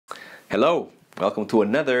Hello, welcome to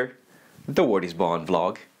another The Word is Bond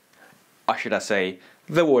vlog. Or should I say,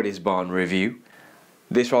 The Word is Bond review.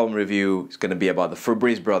 This album review is going to be about the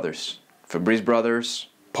Fabreeze brothers. Fabreeze brothers,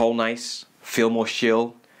 Paul Nice,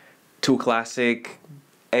 Phill, two classic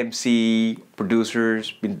MC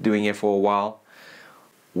producers, been doing it for a while.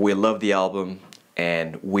 We love the album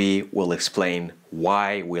and we will explain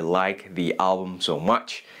why we like the album so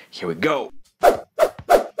much. Here we go.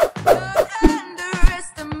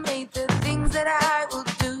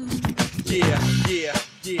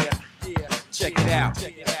 Check it out.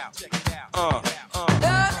 Don't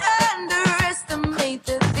underestimate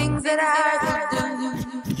the things that I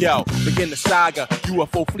will do. Yo, begin the saga.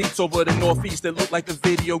 UFO fleets over the northeast that look like the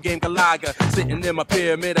video game Galaga. Sitting in my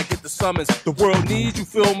pyramid, I get the summons. The world needs you,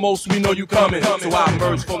 Phill, most we know you coming. So I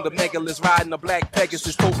emerge from the megalith, riding a black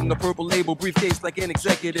Pegasus, toting the purple label briefcase like an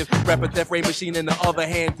executive. Rapper death ray machine in the other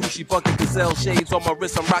hand, Gucci bucket gazelle shades on my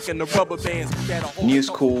wrist. I'm rocking the rubber bands. New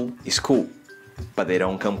school is cool, but they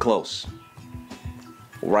don't come close.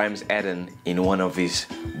 Rhymes Eden in one of his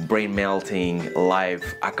brain-melting live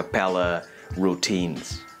a cappella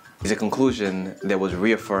routines. It's a conclusion that was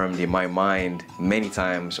reaffirmed in my mind many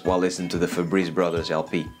times while listening to the Fabreeze Brothers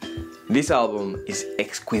LP. This album is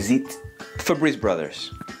exquisite. Fabreeze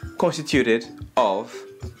Brothers, constituted of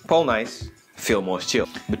Paul Nice, Phill Most Chill.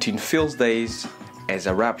 Between Phil's days as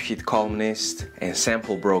a rap sheet columnist and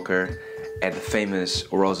sample broker at the famous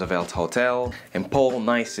Roosevelt Hotel and Paul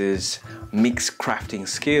Nice's mix crafting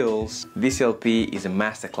skills, this LP is a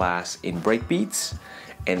masterclass in breakbeats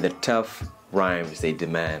and the tough rhymes they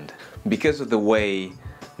demand. Because of the way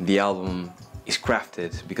the album is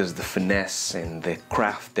crafted, because of the finesse and the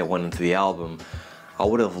craft that went into the album, I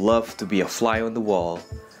would have loved to be a fly on the wall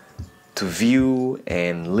to view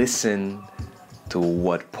and listen to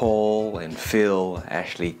what Paul and Phill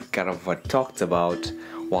actually kind of talked about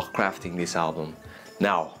while crafting this album.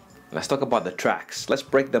 Now, let's talk about the tracks. Let's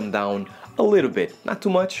break them down a little bit, not too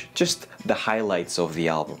much, just the highlights of the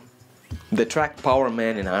album. The track Power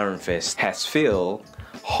Man and Iron Fist has Phill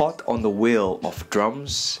hot on the wheel of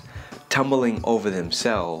drums, tumbling over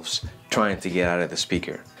themselves, trying to get out of the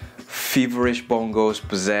speaker. Feverish bongos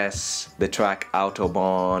possess the track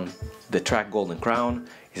Autobahn. The track Golden Crown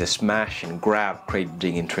is a smash and grab crate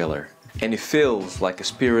digging thriller. And it feels like a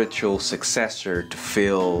spiritual successor to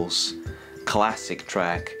Phil's classic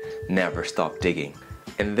track Never Stop Digging.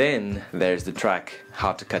 And then there's the track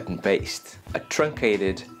How to Cut and Paste, a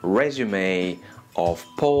truncated resume of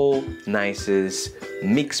Paul Nice's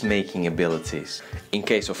mix-making abilities. In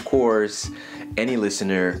case, of course, any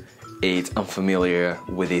listener is unfamiliar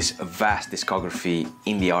with his vast discography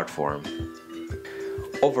in the art form.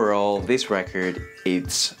 Overall, this record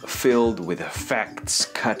is filled with effects,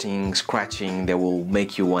 cutting, scratching that will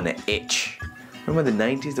make you want to itch. Remember the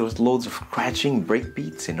 90s, there was loads of scratching,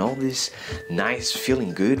 breakbeats and all this nice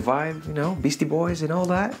feeling good vibe, you know, Beastie Boys and all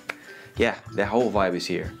that? Yeah, that whole vibe is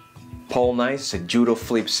here. Paul Nice, a judo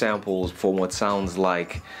flip samples for what sounds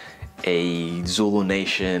like a Zulu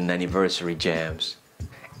Nation anniversary jams.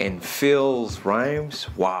 And Phil's rhymes,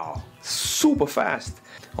 wow, super fast.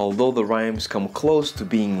 Although the rhymes come close to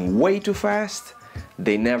being way too fast,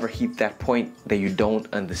 they never hit that point that you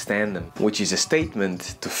don't understand them, which is a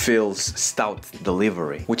statement to Phil's stout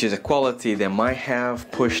delivery, which is a quality that might have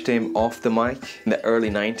pushed him off the mic in the early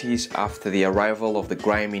 90s after the arrival of the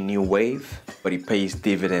grimy new wave, but it pays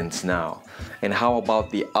dividends now. And how about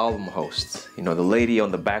the album hosts? You know, the lady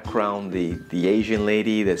on the background, the Asian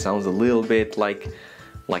lady that sounds a little bit like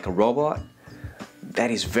a robot? That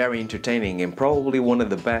is very entertaining and probably one of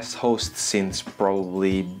the best hosts since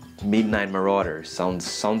probably Midnight Marauders.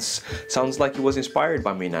 Sounds like it was inspired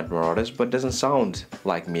by Midnight Marauders, but doesn't sound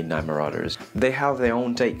like Midnight Marauders. They have their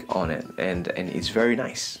own take on it, and it's very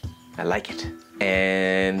nice. I like it.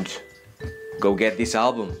 And go get this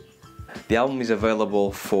album. The album is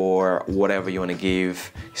available for whatever you want to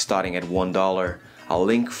give, starting at $1. I'll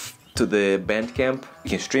link to the Bandcamp.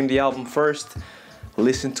 You can stream the album first,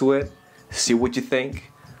 listen to it, see what you think.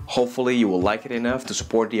 Hopefully you will like it enough to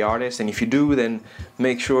support the artist, and if you do, then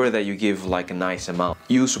make sure that you give like a nice amount.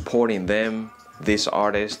 You supporting them, this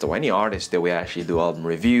artist, or any artist that we actually do album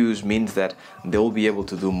reviews, means that they will be able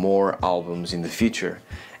to do more albums in the future.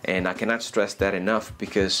 And I cannot stress that enough,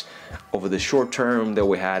 because over the short term that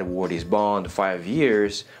we had Word is Bond, 5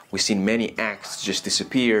 years, we've seen many acts just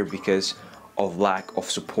disappear because of lack of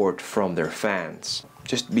support from their fans.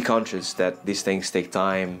 Just be conscious that these things take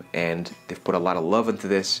time and they've put a lot of love into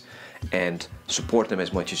this, and support them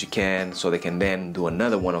as much as you can so they can then do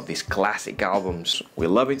another one of these classic albums. We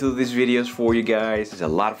love to do these videos for you guys. It's a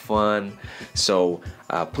lot of fun. So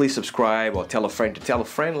please subscribe or tell a friend to tell a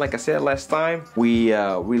friend, like I said last time. We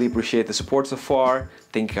really appreciate the support so far.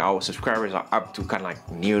 I think our subscribers are up to kind of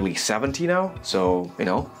like nearly 70 now. So, you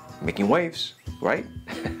know, making waves, right?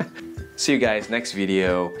 See you guys next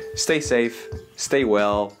video. Stay safe, stay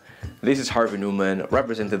well. This is Harvey Newman,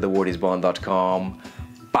 represented thewordisbond.com.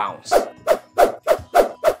 Bounce.